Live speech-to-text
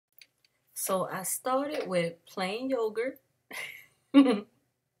So I started with plain yogurt,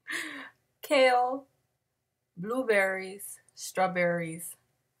 kale, blueberries, strawberries,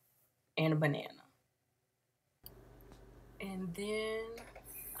 and a banana. And then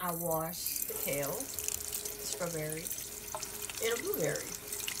I washed the kale, the strawberry, and a blueberry.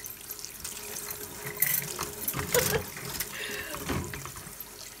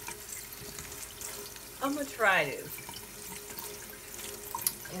 I'm gonna try this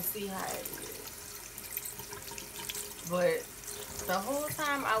and see how it is. But the whole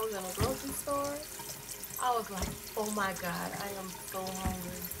time I was in a grocery store, I was like, oh my God, I am so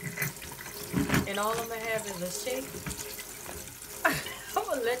hungry. And all I'm gonna have is a shake. I'm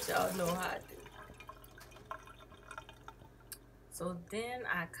gonna let y'all know how I do. So then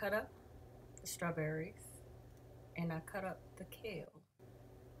I cut up the strawberries and I cut up the kale.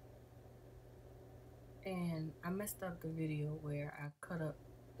 And I messed up the video where I cut up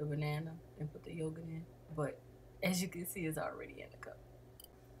the banana and put the yogurt in, but as you can see, it's already in the cup.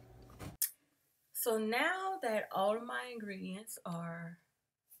 So now that all of my ingredients are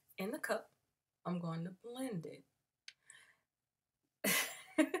in the cup, I'm going to blend it.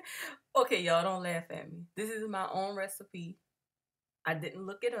 Okay, y'all, don't laugh at me. This is my own recipe. I didn't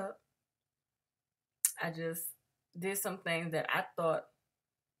look it up. I just did some things that I thought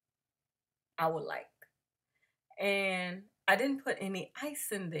I would like. And I didn't put any ice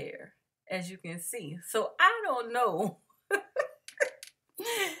in there, as you can see. So I don't know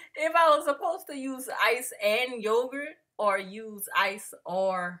if I was supposed to use ice and yogurt or use ice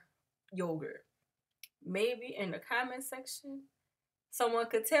or yogurt. Maybe in the comment section, someone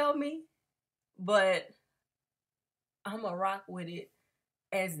could tell me, but I'm gonna rock with it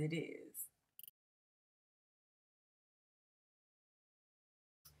as it is.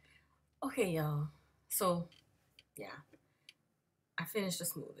 Okay, y'all. So, yeah, I finished the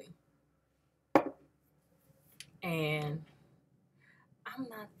smoothie. And I'm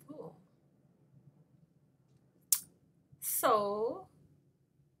not full. So,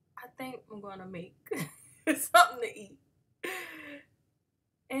 I think I'm gonna make something to eat.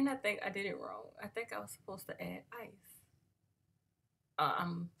 And I think I did it wrong. I think I was supposed to add ice.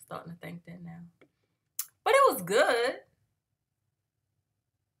 I'm starting to think that now. But it was good.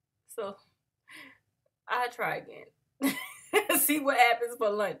 So I'll try again. See what happens for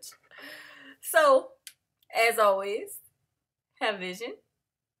lunch. So, as always, have vision,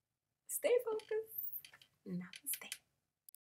 stay focused.